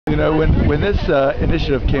You know, when this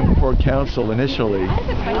initiative came before council initially,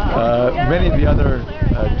 many of the other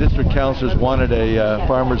district councillors wanted a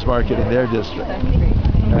farmers market in their district,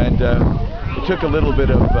 and it took a little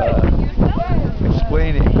bit of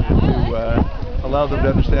explaining to allow them to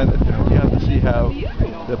understand that we have to see how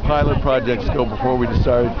the pilot projects go before we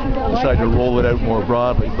decide to roll it out more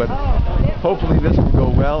broadly. But hopefully this will go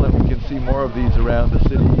well, and we can see more of these around the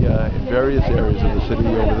city in various areas of the city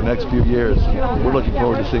over the next few years. We're looking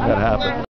forward to seeing that happen.